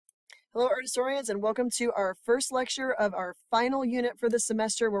Hello, art historians, and welcome to our first lecture of our final unit for the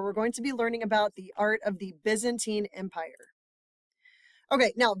semester, where we're going to be learning about the art of the Byzantine Empire.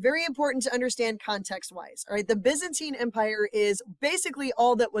 Okay, now, very important to understand context-wise, all right? The Byzantine Empire is basically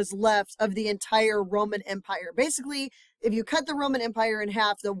all that was left of the entire Roman Empire. Basically, if you cut the Roman Empire in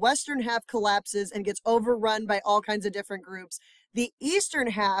half, the western half collapses and gets overrun by all kinds of different groups. The eastern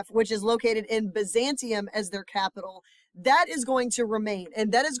half, which is located in Byzantium as their capital, that is going to remain,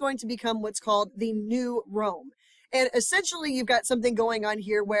 and that is going to become what's called the New Rome. And essentially, you've got something going on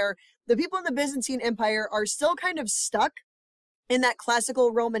here where the people in the Byzantine Empire are still kind of stuck in that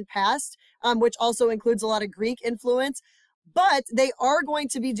classical Roman past, which also includes a lot of Greek influence, but they are going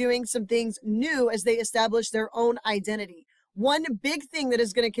to be doing some things new as they establish their own identity. One big thing that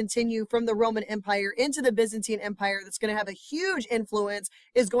is going to continue from the Roman Empire into the Byzantine Empire that's going to have a huge influence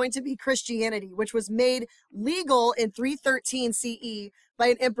is going to be Christianity, which was made legal in 313 CE by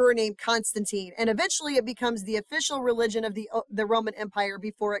an emperor named Constantine. And eventually it becomes the official religion of the Roman Empire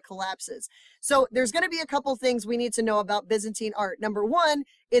before it collapses. So there's going to be a couple things we need to know about Byzantine art. Number one,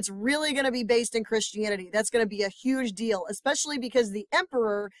 it's really going to be based in Christianity. That's going to be a huge deal, especially because the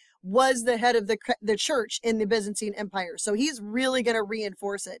emperor was the head of the church in the Byzantine Empire. So he's really going to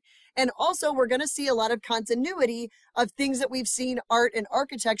reinforce it. And also, we're going to see a lot of continuity of things that we've seen art and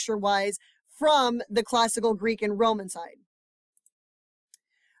architecture-wise from the classical Greek and Roman side.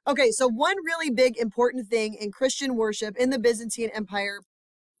 Okay, so one really big important thing in Christian worship in the Byzantine Empire,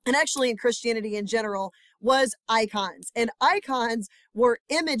 and actually in Christianity in general, was icons. And icons were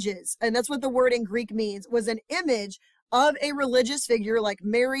images, and that's what the word in Greek means, was an image of a religious figure like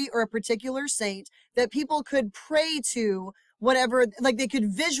Mary or a particular saint that people could pray to whatever, like they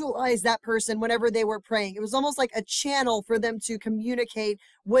could visualize that person whenever they were praying. It was almost like a channel for them to communicate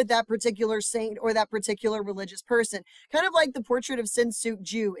with that particular saint or that particular religious person. Kind of like the portrait of Sin-Suk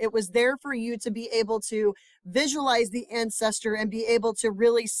Jew. It was there for you to be able to visualize the ancestor and be able to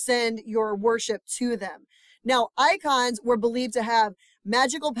really send your worship to them. Now, icons were believed to have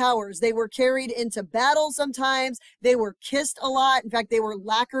magical powers. They were carried into battle sometimes. They were kissed a lot. In fact, they were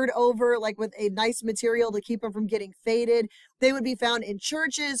lacquered over like with a nice material to keep them from getting faded. They would be found in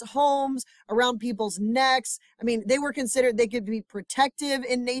churches, homes, around people's necks. I mean, they were considered, they could be protective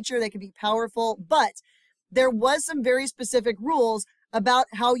in nature. They could be powerful, but there was some very specific rules about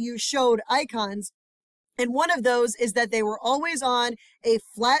how you showed icons. And one of those is that they were always on a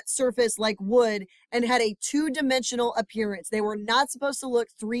flat surface like wood and had a two-dimensional appearance. They were not supposed to look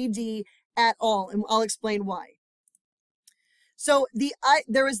 3D at all, and I'll explain why. So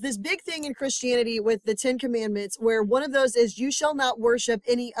there was this big thing in Christianity with the 10 Commandments where one of those is you shall not worship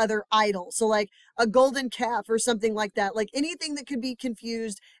any other idol. So like a golden calf or something like that, like anything that could be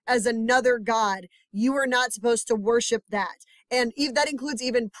confused as another god, you are not supposed to worship that. And that includes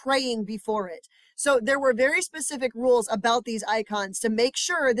even praying before it. So there were very specific rules about these icons to make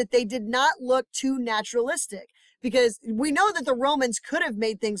sure that they did not look too naturalistic, because we know that the Romans could have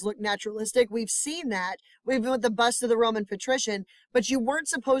made things look naturalistic. We've seen that. We've been with the bust of the Roman patrician, but you weren't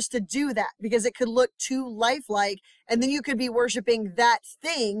supposed to do that because it could look too lifelike, and then you could be worshiping that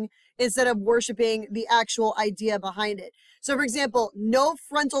thing instead of worshiping the actual idea behind it. So for example, no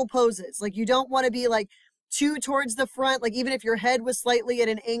frontal poses. Like you don't want to be like too towards the front, like even if your head was slightly at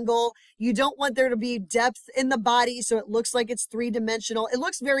an angle, you don't want there to be depth in the body so it looks like it's three-dimensional. It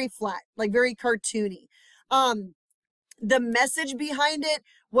looks very flat, like very cartoony. The message behind it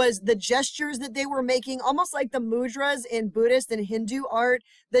was the gestures that they were making, almost like the mudras in Buddhist and Hindu art.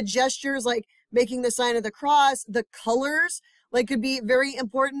 The gestures like making the sign of the cross, the colors like could be very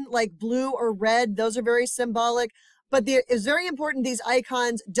important, like blue or red. Those are very symbolic, but it's very important these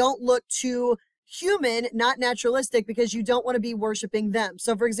icons don't look too human, not naturalistic, because you don't want to be worshiping them.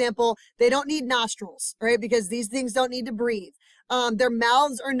 So for example, they don't need nostrils, right? Because these things don't need to breathe. Their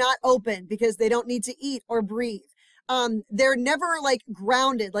mouths are not open because they don't need to eat or breathe. They're never like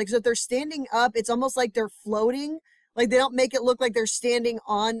grounded. Like, so if they're standing up, it's almost like they're floating. Like they don't make it look like they're standing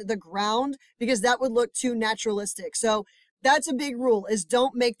on the ground because that would look too naturalistic. So that's a big rule, is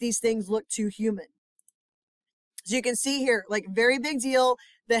don't make these things look too human. So you can see here, like very big deal.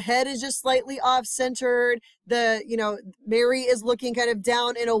 The head is just slightly off-centered. Mary is looking kind of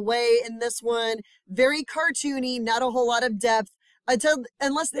down in a way in this one. Very cartoony, not a whole lot of depth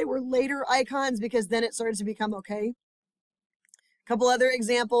unless they were later icons, because then it started to become okay. A couple other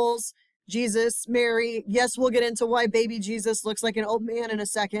examples. Jesus, Mary. Yes, we'll get into why baby Jesus looks like an old man in a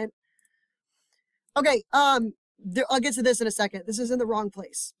second. Okay, I'll get to this in a second. This is in the wrong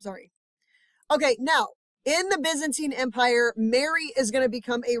place. Sorry. Okay, now, in the Byzantine Empire, Mary is going to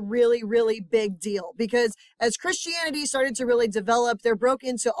become a really, really big deal because as Christianity started to really develop, there broke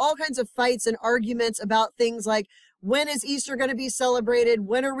into all kinds of fights and arguments about things like, when is Easter going to be celebrated?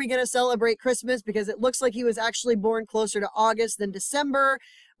 When are we going to celebrate Christmas? Because it looks like he was actually born closer to August than December.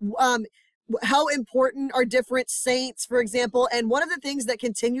 How important are different saints, for example? And one of the things that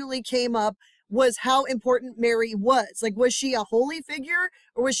continually came up was how important Mary was. Like, was she a holy figure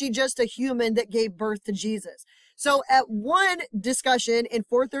or was she just a human that gave birth to Jesus? So at one discussion in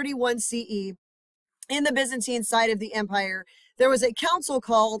 431 CE, in the Byzantine side of the empire, there was a council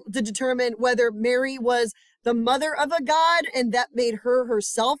called to determine whether Mary was the mother of a god and that made her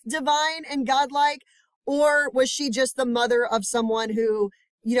herself divine and godlike, or was she just the mother of someone who,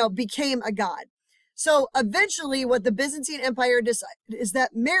 became a god? So eventually what the Byzantine Empire decided is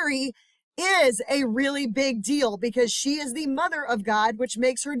that Mary is a really big deal because she is the mother of God, which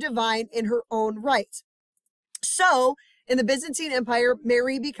makes her divine in her own right. So in the Byzantine Empire,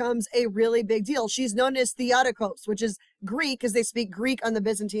 Mary becomes a really big deal. She's known as Theotokos, which is Greek because they speak Greek on the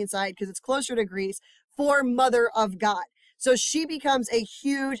Byzantine side because it's closer to Greece, for mother of God. So she becomes a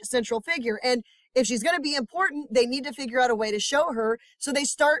huge central figure. And if she's going to be important, they need to figure out a way to show her. So they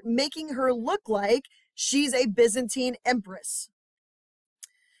start making her look like she's a Byzantine empress.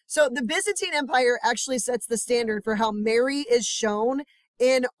 So the Byzantine Empire actually sets the standard for how Mary is shown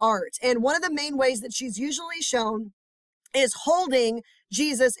in art. And one of the main ways that she's usually shown is holding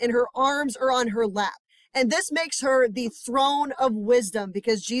Jesus in her arms or on her lap. And this makes her the throne of wisdom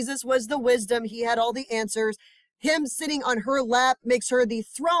because Jesus was the wisdom. He had all the answers. Him sitting on her lap makes her the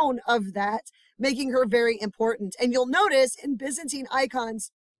throne of that, making her very important. And you'll notice in Byzantine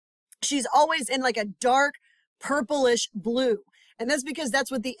icons, she's always in like a dark purplish blue. And that's because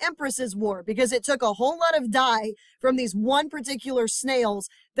that's what the empresses wore, because it took a whole lot of dye from these one particular snails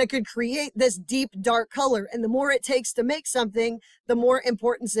that could create this deep, dark color. And the more it takes to make something, the more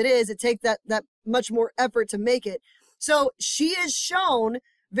importance it is. It takes that much more effort to make it. So she is shown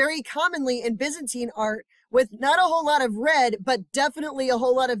very commonly in Byzantine art with not a whole lot of red, but definitely a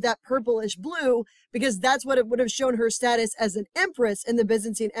whole lot of that purplish blue, because that's what it would have shown her status as an empress in the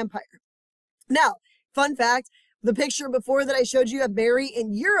Byzantine Empire. Now, fun fact, the picture before that I showed you of Mary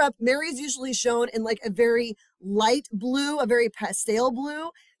in Europe, Mary's usually shown in like a very light blue, a very pastel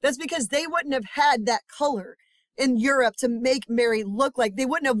blue. That's because they wouldn't have had that color in Europe to make Mary look like, they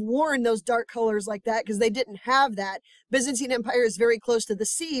wouldn't have worn those dark colors like that because they didn't have that. Byzantine Empire is very close to the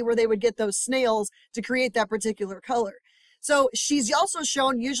sea where they would get those snails to create that particular color. So she's also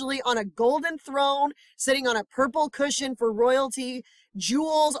shown usually on a golden throne, sitting on a purple cushion for royalty,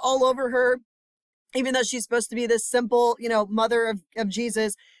 jewels all over her. Even though she's supposed to be this simple, mother of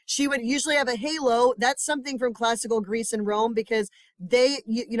Jesus, she would usually have a halo. That's something from classical Greece and Rome because they,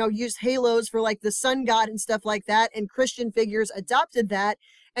 used halos for like the sun god and stuff like that. And Christian figures adopted that.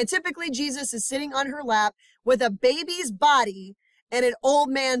 And typically Jesus is sitting on her lap with a baby's body and an old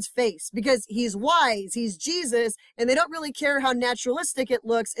man's face because he's wise, he's Jesus, and they don't really care how naturalistic it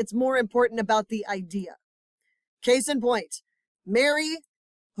looks. It's more important about the idea. Case in point, Mary,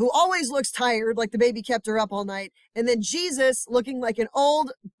 who always looks tired, like the baby kept her up all night, and then Jesus looking like an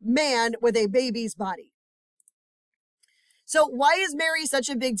old man with a baby's body. So why is Mary such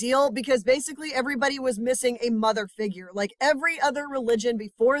a big deal? Because basically everybody was missing a mother figure. Like every other religion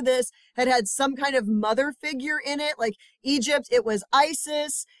before this had some kind of mother figure in it. Like Egypt, it was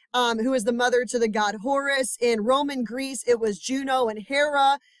Isis, who is the mother to the god Horus. In Roman Greece, it was Juno and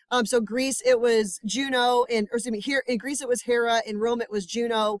Hera. So Greece, it was Juno, here in Greece, it was Hera. In Rome, it was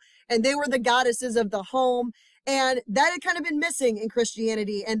Juno, and they were the goddesses of the home. And that had kind of been missing in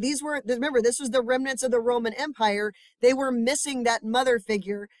Christianity. And remember, this was the remnants of the Roman Empire. They were missing that mother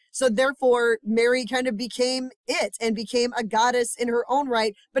figure. So therefore, Mary kind of became it and became a goddess in her own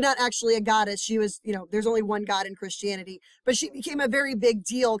right, but not actually a goddess. She was, there's only one God in Christianity, but she became a very big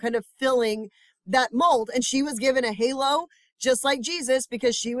deal, kind of filling that mold. And she was given a halo, just like Jesus,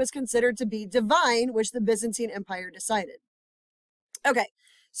 because she was considered to be divine, which the Byzantine Empire decided. Okay,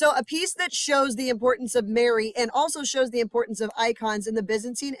 so a piece that shows the importance of Mary and also shows the importance of icons in the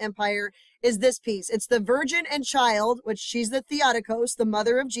Byzantine Empire is this piece. It's the Virgin and Child, which she's the Theotokos, the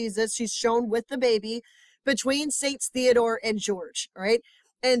mother of Jesus. She's shown with the baby between Saints Theodore and George, right?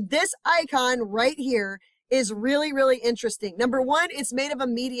 And this icon right here is really, really interesting. Number one, it's made of a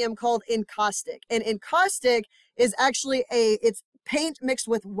medium called encaustic. And encaustic is actually it's paint mixed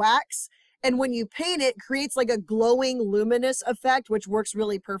with wax. And when you paint it, creates like a glowing luminous effect, which works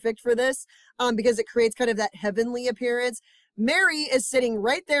really perfect for this because it creates kind of that heavenly appearance. Mary is sitting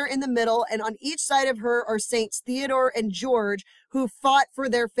right there in the middle, and on each side of her are Saints Theodora and George, who fought for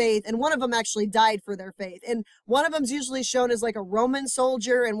their faith, and one of them actually died for their faith. And one of them's usually shown as like a Roman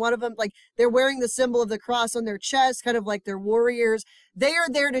soldier, and one of them, like, they're wearing the symbol of the cross on their chest, kind of like they're warriors. They are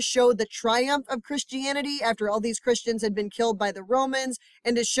there to show the triumph of Christianity after all these Christians had been killed by the Romans,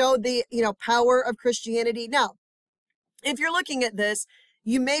 and to show the, power of Christianity. Now, if you're looking at this,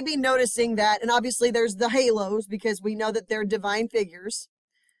 you may be noticing that, and obviously there's the halos because we know that they're divine figures.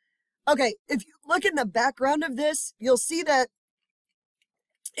 Okay, if you look in the background of this, you'll see that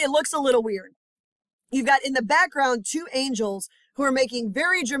it looks a little weird. You've got in the background two angels who are making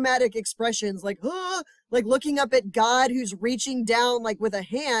very dramatic expressions, like looking up at God, who's reaching down like with a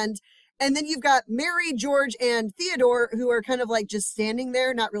hand. And then you've got Mary, George, and Theodore, who are kind of like just standing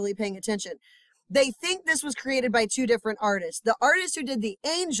there, not really paying attention. They think this was created by two different artists. The artist who did the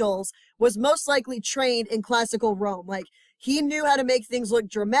angels was most likely trained in classical Rome. Like, he knew how to make things look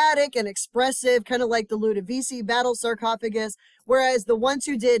dramatic and expressive, kind of like the Ludovisi battle sarcophagus. Whereas the ones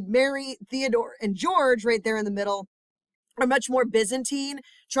who did Mary, Theodore, and George right there in the middle are much more Byzantine,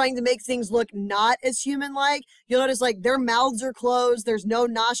 trying to make things look not as human-like. You'll notice, like, their mouths are closed. There's no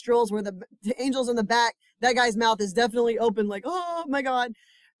nostrils, where the angels in the back, that guy's mouth is definitely open, like, oh my God.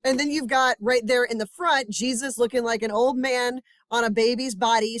 And then you've got right there in the front, Jesus looking like an old man on a baby's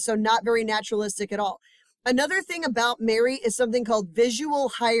body, so not very naturalistic at all. Another thing about Mary is something called visual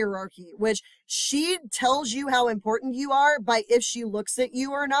hierarchy, which she tells you how important you are by if she looks at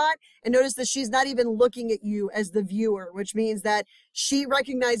you or not. And notice that she's not even looking at you as the viewer, which means that she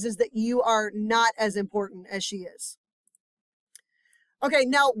recognizes that you are not as important as she is. Okay,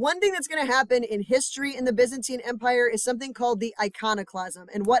 now one thing that's going to happen in history in the Byzantine Empire is something called the iconoclasm.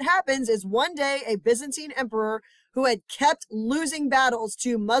 And what happens is one day a Byzantine emperor who had kept losing battles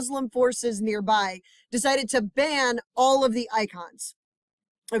to Muslim forces nearby decided to ban all of the icons.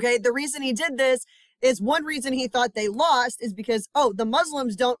 Okay, the reason he did this is one reason he thought they lost is because, the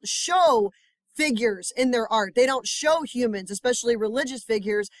Muslims don't show figures in their art. They don't show humans, especially religious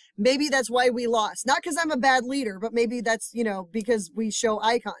figures. Maybe that's why we lost. Not because I'm a bad leader, but maybe that's, because we show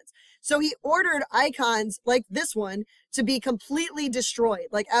icons. So he ordered icons like this one to be completely destroyed,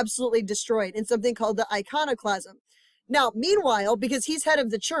 like absolutely destroyed, in something called the iconoclasm. Now, meanwhile, because he's head of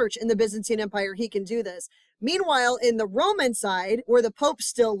the church in the Byzantine Empire, he can do this. Meanwhile, in the Roman side, where the Pope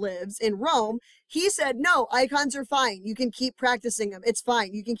still lives in Rome, he said, no, icons are fine. You can keep practicing them. It's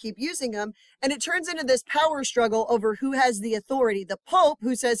fine. You can keep using them. And it turns into this power struggle over who has the authority. The Pope,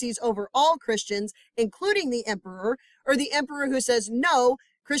 who says he's over all Christians, including the emperor, or the emperor who says, no,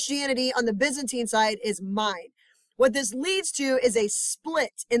 Christianity on the Byzantine side is mine. What this leads to is a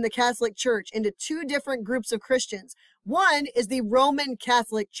split in the Catholic Church into two different groups of Christians. One is the Roman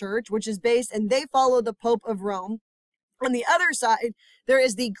Catholic Church, which is based, and they follow the Pope of Rome. On the other side, there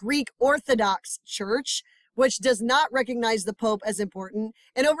is the Greek Orthodox Church, which does not recognize the Pope as important.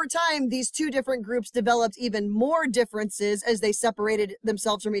 And over time, these two different groups developed even more differences as they separated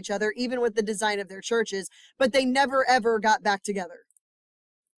themselves from each other, even with the design of their churches, but they never ever got back together.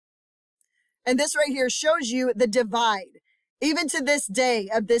 And this right here shows you the divide, even to this day,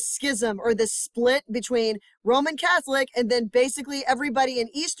 of this schism or this split between Roman Catholic and then basically everybody in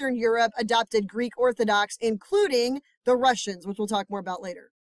Eastern Europe adopted Greek Orthodox, including the Russians, which we'll talk more about later.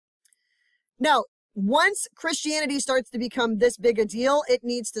 Now, once Christianity starts to become this big a deal, it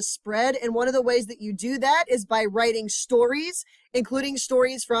needs to spread. And one of the ways that you do that is by writing stories, including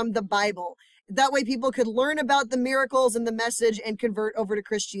stories from the Bible. That way people could learn about the miracles and the message and convert over to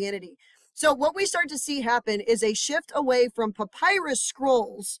Christianity. So what we start to see happen is a shift away from papyrus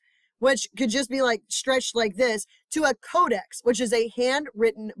scrolls, which could just be like stretched like this, to a codex, which is a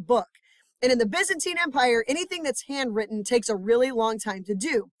handwritten book. And in the Byzantine Empire, anything that's handwritten takes a really long time to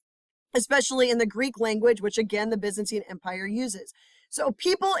do, especially in the Greek language, which again, the Byzantine Empire uses. So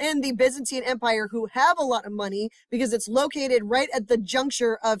people in the Byzantine Empire who have a lot of money, because it's located right at the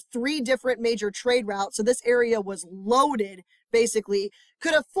juncture of three different major trade routes, so this area was loaded, basically,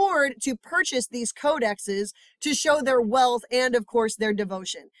 could afford to purchase these codexes to show their wealth and, of course, their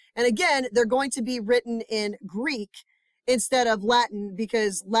devotion. And again, they're going to be written in Greek instead of Latin,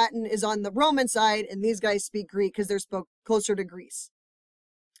 because Latin is on the Roman side, and these guys speak Greek because they're spoke closer to Greece.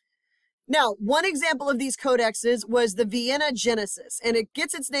 Now, one example of these codexes was the Vienna Genesis, and it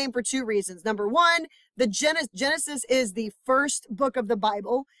gets its name for two reasons. Number one, the Genesis is the first book of the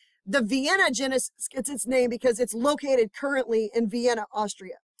Bible. The Vienna Genesis gets its name because it's located currently in Vienna,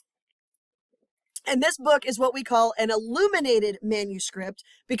 Austria. And this book is what we call an illuminated manuscript,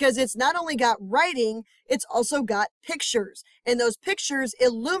 because it's not only got writing, it's also got pictures. And those pictures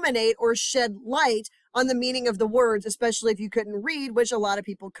illuminate or shed light on the meaning of the words, especially if you couldn't read, which a lot of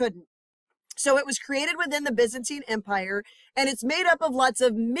people couldn't. So it was created within the Byzantine Empire, and it's made up of lots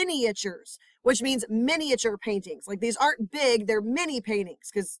of miniatures, which means miniature paintings. Like, these aren't big, they're mini paintings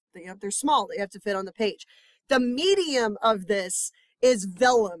because they're small, they have to fit on the page. The medium of this is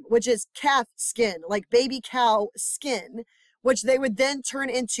vellum, which is calf skin, like baby cow skin, which they would then turn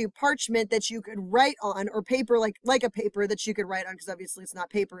into parchment that you could write on, or paper, like a paper that you could write on, because obviously it's not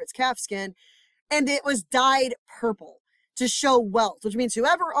paper, it's calf skin. And it was dyed purple to show wealth, which means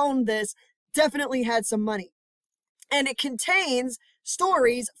whoever owned this definitely had some money. And it contains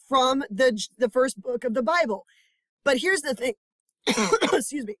stories from the first book of the Bible. But here's the thing,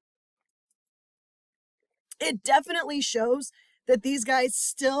 excuse me. It definitely shows that these guys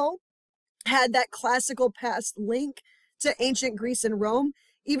still had that classical past link to ancient Greece and Rome,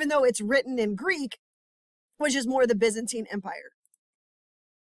 even though it's written in Greek, which is more the Byzantine Empire.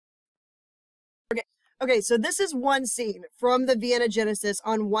 Okay, so this is one scene from the Vienna Genesis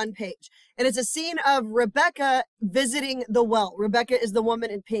on one page. And it's a scene of Rebecca visiting the well. Rebecca is the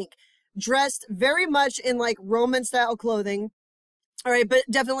woman in pink, dressed very much in like Roman style clothing. All right, but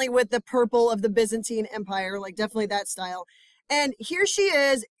definitely with the purple of the Byzantine Empire, like definitely that style. And here she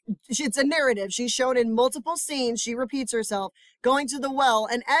is. It's a narrative. She's shown in multiple scenes. She repeats herself going to the well.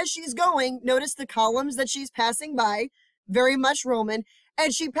 And as she's going, notice the columns that she's passing by, very much Roman.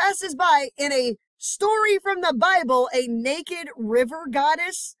 And she passes by, in a story from the Bible, a naked river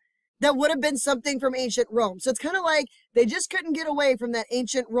goddess that would have been something from ancient Rome. So it's kind of like they just couldn't get away from that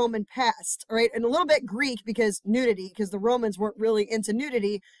ancient Roman past, all right? And a little bit Greek because nudity, because the Romans weren't really into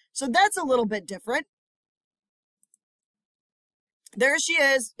nudity. So that's a little bit different. There she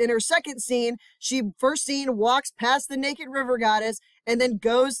is in her second scene. She, first scene, walks past the naked river goddess and then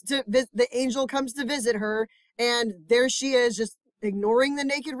goes to, the angel comes to visit her. And there she is, just ignoring the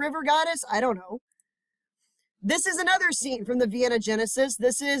naked river goddess. I don't know. This is another scene from the Vienna Genesis.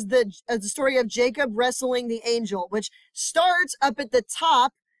 This is the story of Jacob wrestling the angel, which starts up at the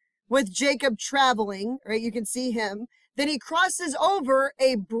top with Jacob traveling, right? You can see him. Then he crosses over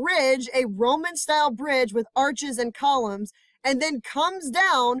a bridge, a Roman-style bridge with arches and columns, and then comes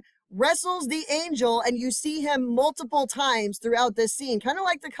down, wrestles the angel, and you see him multiple times throughout this scene, kind of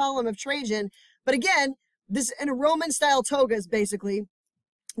like the column of Trajan. But again, this in a Roman-style togas, basically.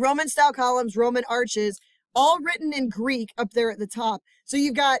 Roman-style columns, Roman arches, all written in Greek up there at the top. So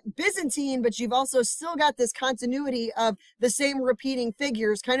you've got Byzantine, but you've also still got this continuity of the same repeating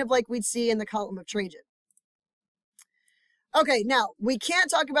figures, kind of like we'd see in the column of Trajan. Okay, now, we can't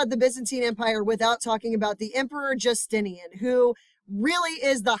talk about the Byzantine Empire without talking about the Emperor Justinian, who really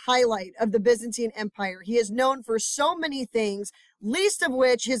is the highlight of the Byzantine Empire. He is known for so many things, least of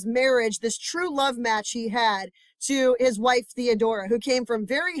which his marriage, this true love match he had to his wife Theodora, who came from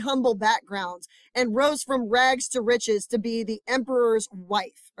very humble backgrounds and rose from rags to riches to be the emperor's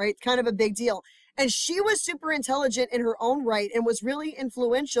wife, right? Kind of a big deal. And she was super intelligent in her own right and was really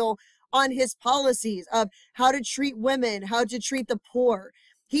influential on his policies of how to treat women, how to treat the poor.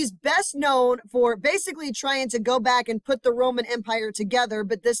 He's best known for basically trying to go back and put the Roman Empire together,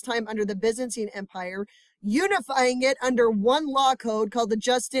 but this time under the Byzantine Empire, unifying it under one law code called the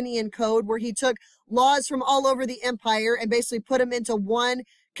Justinian Code, where he took laws from all over the empire and basically put them into one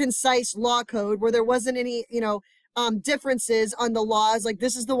concise law code where there wasn't any, differences on the laws. Like,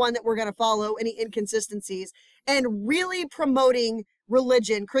 this is the one that we're going to follow, any inconsistencies, and really promoting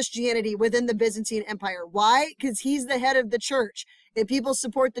religion, Christianity within the Byzantine Empire. Why? Because he's the head of the church. If people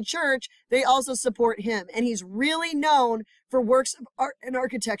support the church, they also support him. And he's really known for works of art and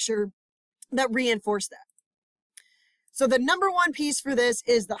architecture that reinforce that. So the number one piece for this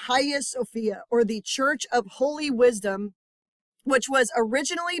is the Hagia Sophia, or the Church of Holy Wisdom, which was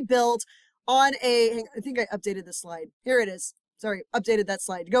originally built on I think I updated the slide. Here it is. Sorry, updated that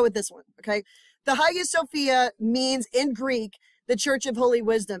slide. Go with this one, okay? The Hagia Sophia means in Greek, the Church of Holy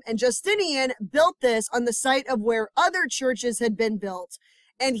Wisdom. And Justinian built this on the site of where other churches had been built.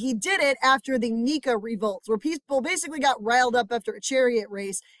 And he did it after the Nika revolts, where people basically got riled up after a chariot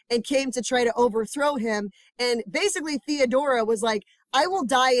race and came to try to overthrow him. And basically Theodora was like, I will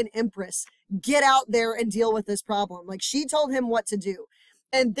die an empress. Get out there and deal with this problem. Like, she told him what to do.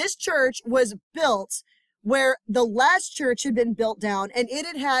 And this church was built where the last church had been built down, and it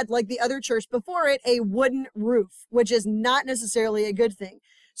had had, like the other church before it, a wooden roof, which is not necessarily a good thing.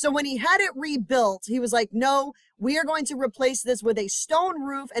 So when he had it rebuilt, he was like, no, we are going to replace this with a stone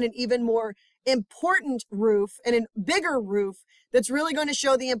roof and an even more important roof and a bigger roof that's really going to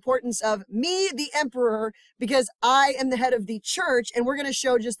show the importance of me, the emperor, because I am the head of the church, and we're going to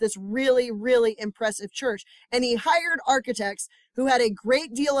show just this really, really impressive church. And he hired architects who had a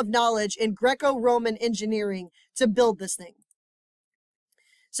great deal of knowledge in Greco-Roman engineering to build this thing.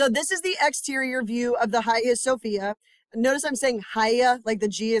 So this is the exterior view of the Hagia Sophia. Notice I'm saying Hagia, like the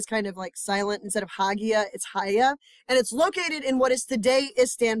G is kind of like silent instead of Hagia, it's Hagia. And it's located in what is today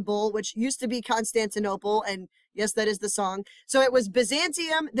Istanbul, which used to be Constantinople. And yes, that is the song. So it was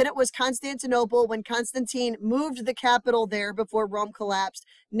Byzantium, then it was Constantinople when Constantine moved the capital there before Rome collapsed,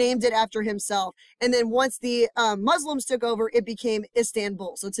 named it after himself. And then once the Muslims took over, it became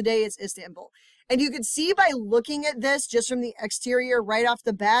Istanbul. So today it's Istanbul. And you can see by looking at this just from the exterior right off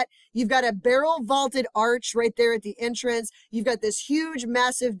the bat, you've got a barrel vaulted arch right there at the entrance. You've got this huge,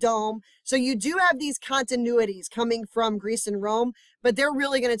 massive dome. So you do have these continuities coming from Greece and Rome, but they're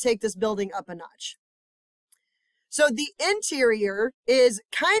really going to take this building up a notch. So the interior is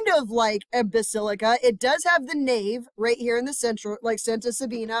kind of like a basilica. It does have the nave right here in the central, like Santa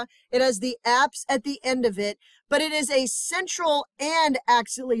Sabina. It has the apse at the end of it, but it is a central and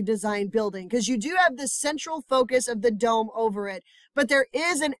axially designed building because you do have the central focus of the dome over it, but there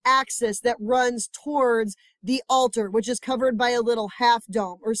is an axis that runs towards the altar, which is covered by a little half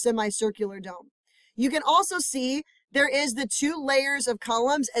dome or semicircular dome. You can also see there is the 2 layers of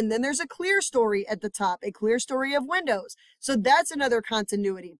columns, and then there's a clear story at the top, a clear story of windows. So that's another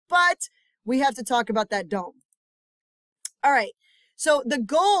continuity, but we have to talk about that dome. All right, so the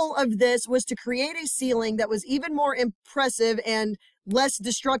goal of this was to create a ceiling that was even more impressive and less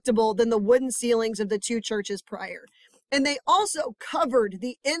destructible than the wooden ceilings of the 2 churches prior. And they also covered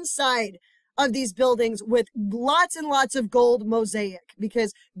the inside of these buildings with lots and lots of gold mosaic,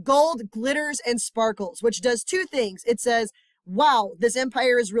 because gold glitters and sparkles, which does 2 things. It says, wow, this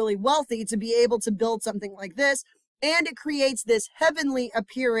empire is really wealthy to be able to build something like this. And it creates this heavenly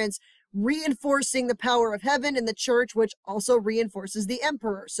appearance, reinforcing the power of heaven in the church, which also reinforces the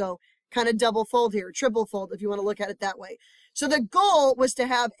emperor. So kind of double fold here, triple fold, if you want to look at it that way. So the goal was to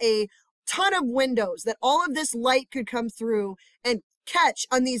have a ton of windows that all of this light could come through and catch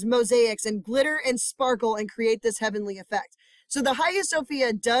on these mosaics and glitter and sparkle and create this heavenly effect. So the Hagia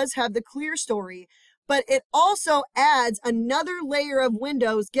Sophia does have the clear story, but it also adds another layer of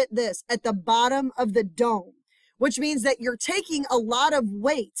windows, get this, at the bottom of the dome, which means that you're taking a lot of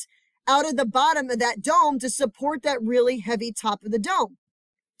weight out of the bottom of that dome to support that really heavy top of the dome.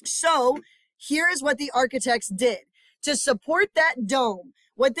 So here is what the architects did. To support that dome,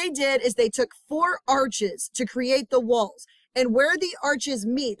 what they did is they took 4 arches to create the walls. And where the arches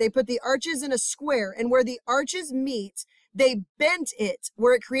meet, they put the arches in a square, and where the arches meet, they bent it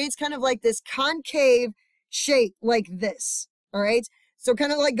where it creates kind of like this concave shape like this. All right. So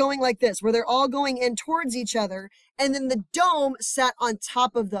kind of like going like this, where they're all going in towards each other. And then the dome sat on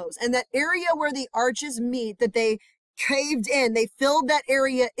top of those. And that area where the arches meet that they caved in, they filled that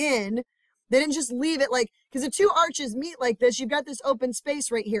area in. They didn't just leave it like, because if 2 arches meet like this, you've got this open space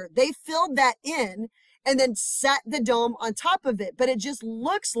right here. They filled that in and then sat the dome on top of it. But it just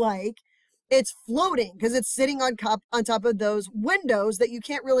looks like it's floating because it's sitting on top of those windows that you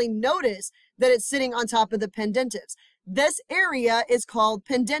can't really notice that it's sitting on top of the pendentives. This area is called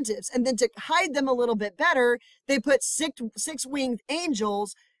pendentives. And then to hide them a little bit better, they put 6-winged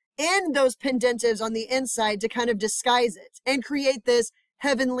angels in those pendentives on the inside to kind of disguise it and create this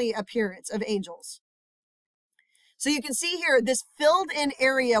heavenly appearance of angels. So you can see here, this filled in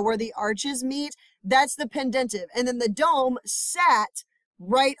area where the arches meet, that's the pendentive. And then the dome sat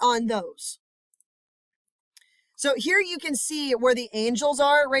right on those. So here you can see where the angels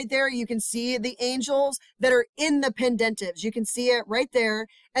are right there. You can see the angels that are in the pendentives. You can see it right there.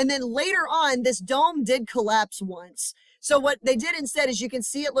 And then later on, this dome did collapse once. So what they did instead is you can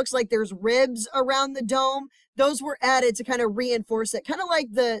see it looks like there's ribs around the dome. Those were added to kind of reinforce it. Kind of like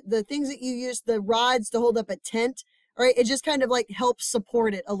the things that you use, the rods to hold up a tent, right? It just kind of like helps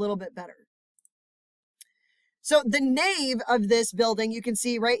support it a little bit better. So the nave of this building, you can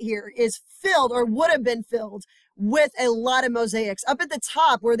see right here, is filled or would have been filled with a lot of mosaics. Up at the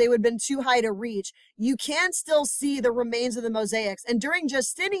top where they would have been too high to reach, you can still see the remains of the mosaics. And during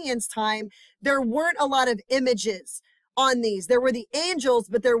Justinian's time, there weren't a lot of images on these. There were the angels,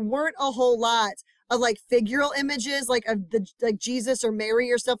 but there weren't a whole lot of like figural images, like of like Jesus or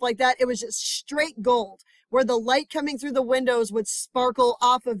Mary or stuff like that. It was just straight gold, where the light coming through the windows would sparkle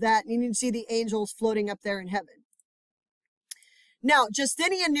off of that, and you can see the angels floating up there in heaven. Now,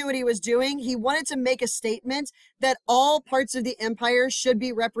 Justinian knew what he was doing. He wanted to make a statement that all parts of the empire should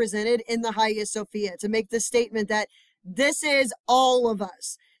be represented in the Hagia Sophia, to make the statement that this is all of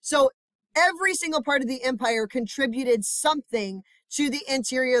us. So every single part of the empire contributed something to the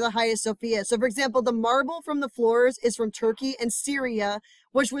interior of the Hagia Sophia. So for example, the marble from the floors is from Turkey and Syria,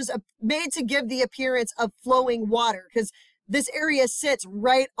 which was made to give the appearance of flowing water, because this area sits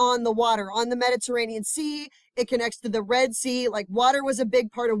right on the water, on the Mediterranean Sea. It connects to the Red Sea. Like, water was a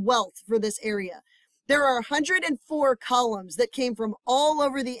big part of wealth for this area. There are 104 columns that came from all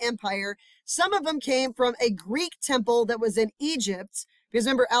over the empire. Some of them came from a Greek temple that was in Egypt, because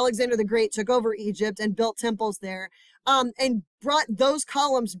remember, Alexander the Great took over Egypt and built temples there, and brought those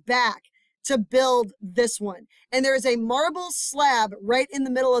columns back to build this one. And there is a marble slab right in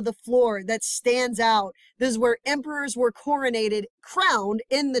the middle of the floor that stands out. This is where emperors were crowned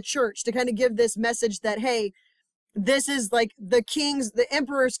in the church, to kind of give this message that, hey, this is like the kings, the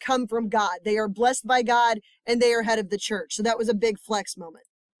emperors come from God. They are blessed by God and they are head of the church. So that was a big flex moment.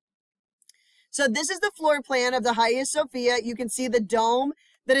 So this is the floor plan of the Hagia Sophia. You can see the dome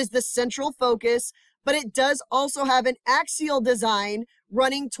that is the central focus, but it does also have an axial design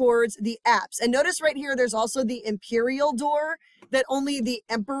running towards the apse. And notice right here, there's also the imperial door that only the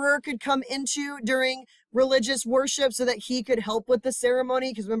emperor could come into during religious worship, so that he could help with the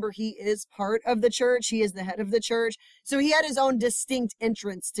ceremony. Because remember, he is part of the church. He is the head of the church. So he had his own distinct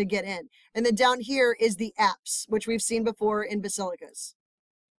entrance to get in. And then down here is the apse, which we've seen before in basilicas.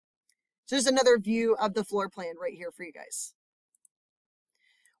 So there's another view of the floor plan right here for you guys.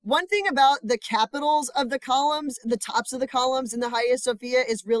 One thing about the capitals of the columns, the tops of the columns in the Hagia Sophia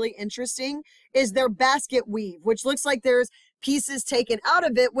is really interesting, is their basket weave, which looks like there's pieces taken out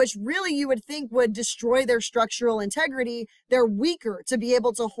of it, which really you would think would destroy their structural integrity. They're weaker to be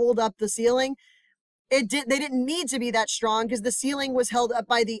able to hold up the ceiling. They didn't need to be that strong, because the ceiling was held up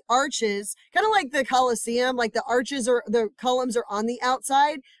by the arches, kind of like the Colosseum. Like, the columns are on the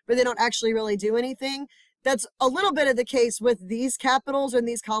outside, but they don't actually really do anything. That's a little bit of the case with these capitals and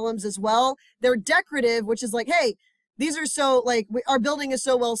these columns as well. They're decorative, which is like, hey, these are so, like, our building is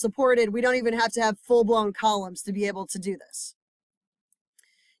so well supported, we don't even have to have full-blown columns to be able to do this.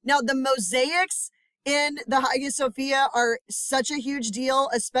 Now, the mosaics in the Hagia Sophia are such a huge deal,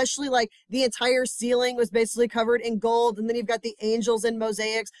 especially like the entire ceiling was basically covered in gold, and then you've got the angels in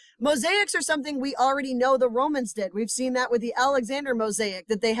mosaics. Mosaics are something we already know the Romans did. We've seen that with the Alexander mosaic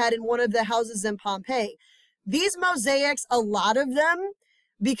that they had in one of the houses in Pompeii. These mosaics, a lot of them,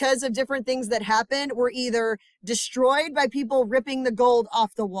 because of different things that happened, were either destroyed by people ripping the gold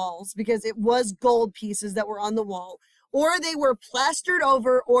off the walls, because it was gold pieces that were on the wall, or they were plastered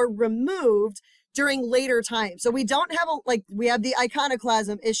over or removed during later times. So we don't have we have the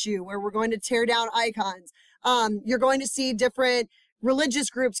iconoclasm issue where we're going to tear down icons. You're going to see different religious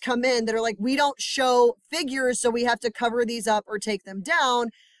groups come in that are like, we don't show figures, so we have to cover these up or take them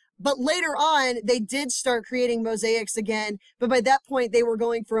down. But later on, they did start creating mosaics again, but by that point, they were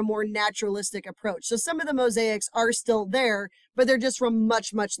going for a more naturalistic approach. So some of the mosaics are still there, but they're just from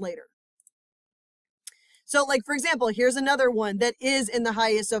much, much later. So, like, for example, here's another one that is in the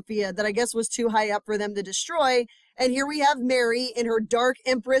Hagia Sophia that I guess was too high up for them to destroy. And here we have Mary in her dark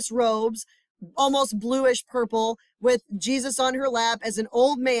empress robes, almost bluish purple, with Jesus on her lap as an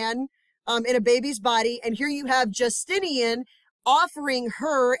old man in a baby's body. And here you have Justinian offering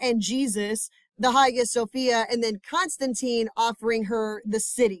her and Jesus the Hagia Sophia, and then Constantine offering her the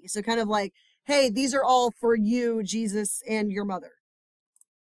city. So kind of like, hey, these are all for you, Jesus, and your mother.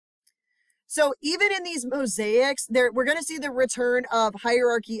 So even in these mosaics, we're going to see the return of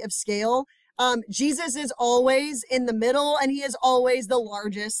hierarchy of scale. Jesus is always in the middle, and he is always the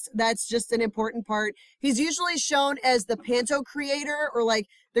largest. That's just an important part. He's usually shown as the panto-creator, or like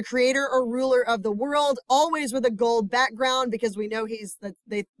the creator or ruler of the world, always with a gold background, because we know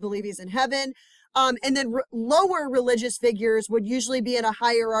they believe he's in heaven. And then lower religious figures would usually be in a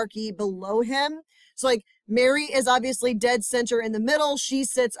hierarchy below him. So like Mary is obviously dead center in the middle. She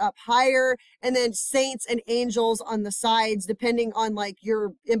sits up higher, and then saints and angels on the sides, depending on like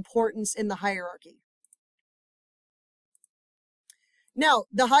your importance in the hierarchy. Now,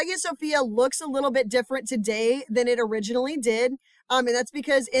 the Hagia Sophia looks a little bit different today than it originally did. And that's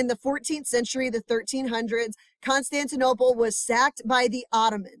because in the 14th century, the 1300s, Constantinople was sacked by the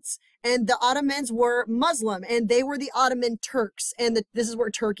Ottomans. And the Ottomans were Muslim, and they were the Ottoman Turks. And this is where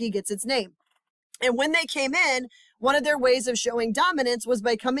Turkey gets its name. And when they came in, one of their ways of showing dominance was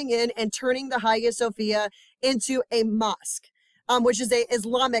by coming in and turning the Hagia Sophia into a mosque, which is an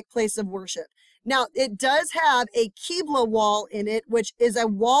Islamic place of worship. Now, it does have a Qibla wall in it, which is a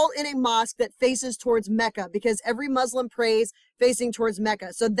wall in a mosque that faces towards Mecca, because every Muslim prays facing towards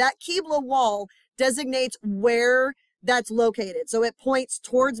Mecca. So that Qibla wall designates where that's located. So it points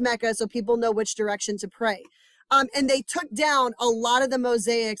towards Mecca so people know which direction to pray. And they took down a lot of the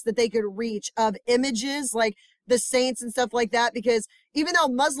mosaics that they could reach of images like the saints and stuff like that, because even though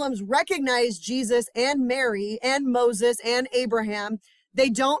Muslims recognize Jesus and Mary and Moses and Abraham, they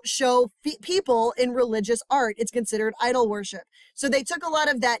don't show people in religious art. It's considered idol worship. So they took a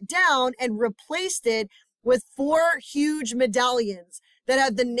lot of that down and replaced it with 4 huge medallions that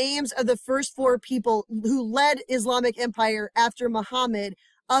have the names of the first 4 people who led Islamic empire after Muhammad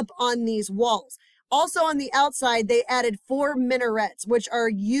up on these walls. Also on the outside, they added 4 minarets, which are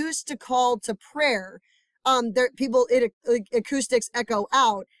used to call to prayer. Acoustics echo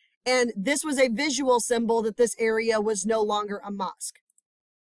out. And this was a visual symbol that this area was no longer a mosque.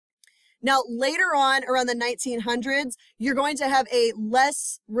 Now, later on, around the 1900s, you're going to have a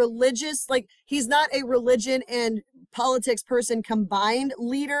less religious, like, he's not a religion and politics person combined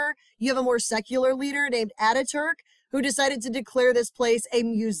leader. You have a more secular leader named Ataturk, who decided to declare this place a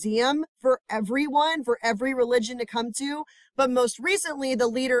museum for everyone, for every religion to come to. But most recently, the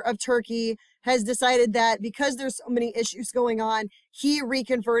leader of Turkey has decided that because there's so many issues going on, he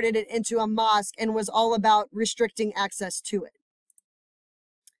reconverted it into a mosque and was all about restricting access to it.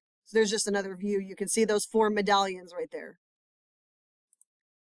 So there's just another view. You can see those 4 medallions right there.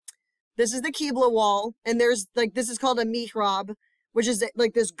 This is the Qibla wall, and there's like, this is called a mihrab, which is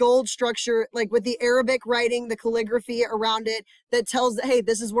like this gold structure, like with the Arabic writing, the calligraphy around it that tells that, hey,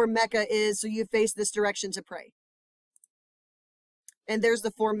 this is where Mecca is, so you face this direction to pray. And there's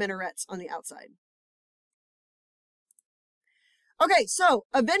the 4 minarets on the outside. Okay, so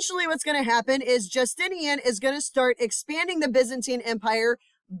eventually what's going to happen is Justinian is going to start expanding the Byzantine Empire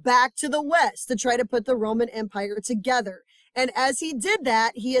back to the west to try to put the Roman Empire together. And as he did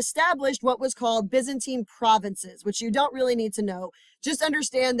that, he established what was called Byzantine provinces, which you don't really need to know. Just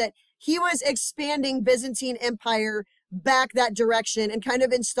understand that he was expanding Byzantine Empire back that direction and kind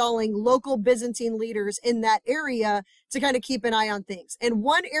of installing local Byzantine leaders in that area to kind of keep an eye on things. And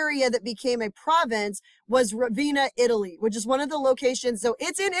one area that became a province was Ravenna, Italy, which is one of the locations. So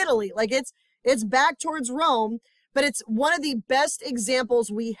it's in Italy, like it's back towards Rome, but it's one of the best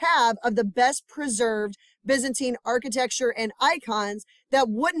examples we have of the best preserved Byzantine architecture and icons that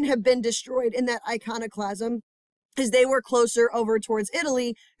wouldn't have been destroyed in that iconoclasm, as they were closer over towards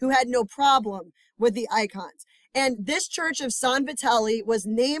Italy, who had no problem with the icons. And this church of San Vitale was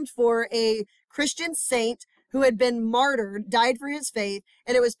named for a Christian saint who had been martyred, died for his faith,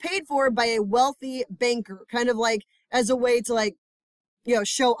 and it was paid for by a wealthy banker, kind of like as a way to, like, you know,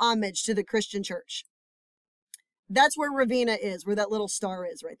 show homage to the Christian church. That's where Ravenna is, where that little star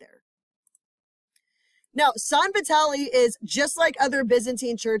is right there. Now, San Vitale is just like other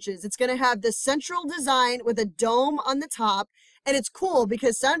Byzantine churches. It's going to have the central design with a dome on the top. And it's cool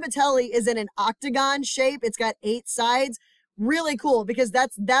because San Vitale is in an octagon shape. It's got 8 sides. Really cool because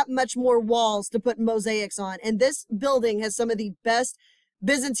that's that much more walls to put mosaics on. And this building has some of the best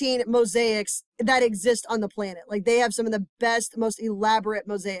Byzantine mosaics that exist on the planet. Like, they have some of the best, most elaborate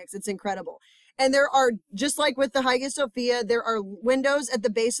mosaics. It's incredible. And there are, just like with the Hagia Sophia, there are windows at the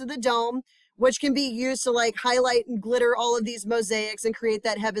base of the dome, which can be used to like highlight and glitter all of these mosaics and create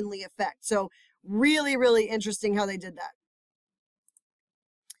that heavenly effect. So really, really interesting how they did that.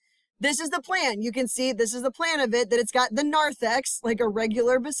 This is the plan. You can see this is the plan of it, that it's got the narthex, like a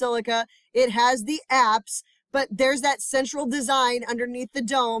regular basilica. It has the apse, but there's that central design underneath the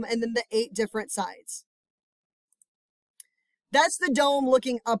dome and then the 8 different sides. That's the dome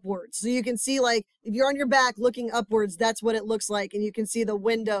looking upwards. So you can see, like, if you're on your back looking upwards, that's what it looks like. And you can see the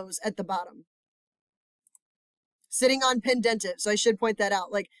windows at the bottom. Sitting on pendentives. So I should point that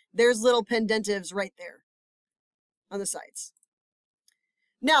out. Like, there's little pendentives right there on the sides.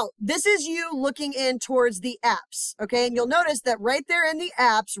 Now, this is you looking in towards the apse, okay? And you'll notice that right there in the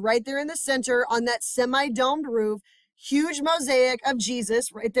apse, right there in the center on that semi-domed roof, huge mosaic of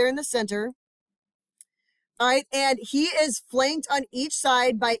Jesus right there in the center. All right, and he is flanked on each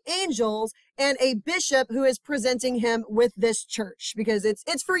side by angels and a bishop who is presenting him with this church because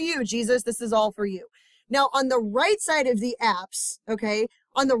it's for you, Jesus. This is all for you. Now, on the right side of the apse, okay,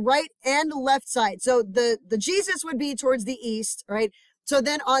 on the right and left side, so the Jesus would be towards the east, right? So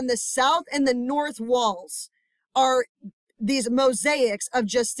then on the south and the north walls are these mosaics of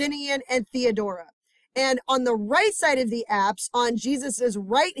Justinian and Theodora. And on the right side of the apse, on Jesus's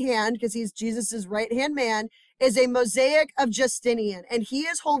right hand, because he's Jesus's right-hand man, is a mosaic of Justinian. And he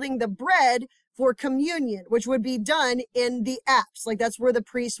is holding the bread for communion, which would be done in the apse. Like, that's where the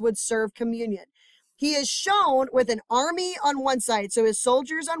priest would serve communion. He is shown with an army on one side, so his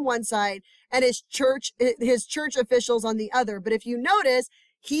soldiers on one side, and his church officials on the other. But if you notice,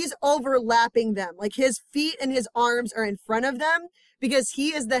 he's overlapping them. Like, his feet and his arms are in front of them because he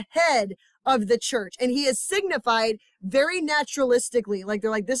is the head of the church. And he is signified very naturalistically. Like,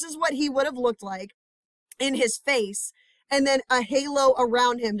 they're like, this is what he would have looked like in his face. And then a halo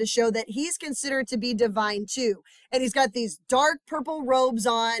around him to show that he's considered to be divine too. And he's got these dark purple robes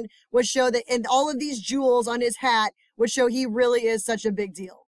on, which show that, and all of these jewels on his hat, which show he really is such a big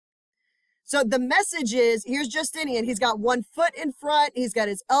deal. So the message is, here's Justinian. He's got one foot in front. He's got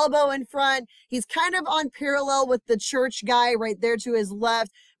his elbow in front. He's kind of on parallel with the church guy right there to his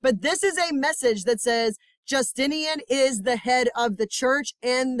left. But this is a message that says Justinian is the head of the church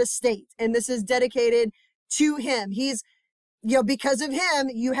and the state. And this is dedicated to him. He's, because of him,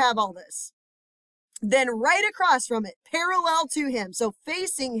 you have all this. Then right across from it, parallel to him, so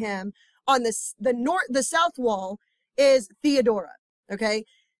facing him on the south wall is Theodora. Okay.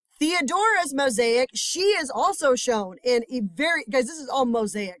 Theodora's mosaic, she is also shown in a guys, this is all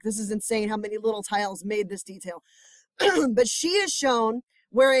mosaic. This is insane how many little tiles made this detail. But she is shown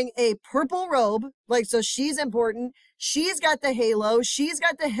wearing a purple robe, so she's important. She's got the halo. She's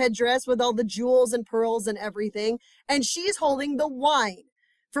got the headdress with all the jewels and pearls and everything. And she's holding the wine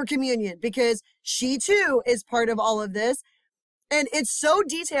for communion because she too is part of all of this. And it's so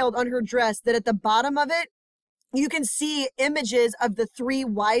detailed on her dress that at the bottom of it, you can see images of the three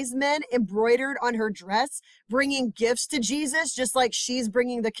wise men embroidered on her dress, bringing gifts to Jesus, just like she's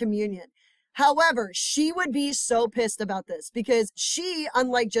bringing the communion. However, she would be so pissed about this because she,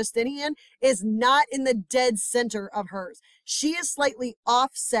 unlike Justinian, is not in the dead center of hers. She is slightly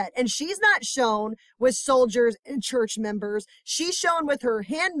offset, and she's not shown with soldiers and church members. She's shown with her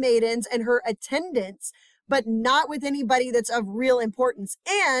handmaidens and her attendants, but not with anybody that's of real importance.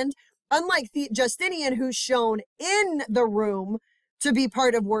 And unlike Justinian, who's shown in the room to be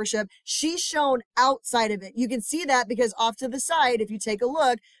part of worship, she's shown outside of it. You can see that because off to the side, if you take a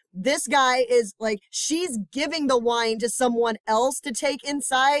look, this guy is she's giving the wine to someone else to take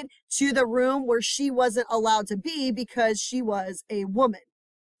inside to the room where she wasn't allowed to be because she was a woman.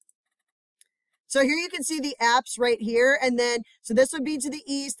 So here you can see the apse right here. And then, so this would be to the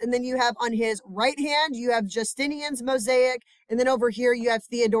east. And then you have on his right hand, you have Justinian's mosaic. And then over here, you have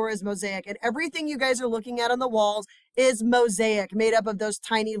Theodora's mosaic. And everything you guys are looking at on the walls is mosaic made up of those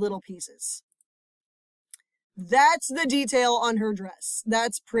tiny little pieces. That's the detail on her dress.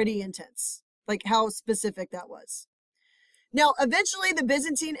 That's pretty intense, how specific that was. Now, eventually the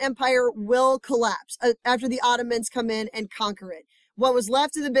Byzantine Empire will collapse after the Ottomans come in and conquer it. What was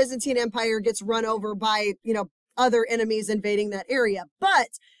left of the Byzantine Empire gets run over by, other enemies invading that area. But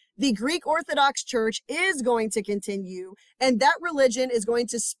the Greek Orthodox Church is going to continue, and that religion is going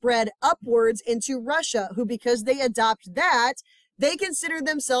to spread upwards into Russia, who, because they adopt that, they consider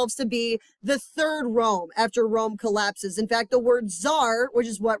themselves to be the third Rome after Rome collapses. In fact, the word czar, which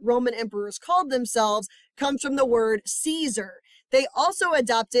is what Roman emperors called themselves, comes from the word Caesar. They also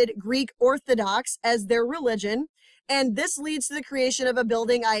adopted Greek Orthodox as their religion. And this leads to the creation of a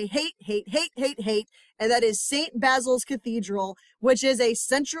building I hate, and that is St. Basil's Cathedral, which is a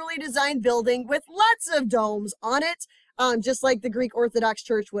centrally designed building with lots of domes on it, just like the Greek Orthodox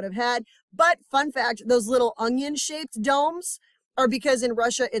Church would have had. But fun fact, those little onion-shaped domes are because in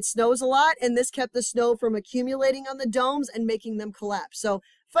Russia it snows a lot, and this kept the snow from accumulating on the domes and making them collapse. So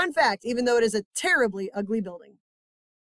fun fact, even though it is a terribly ugly building.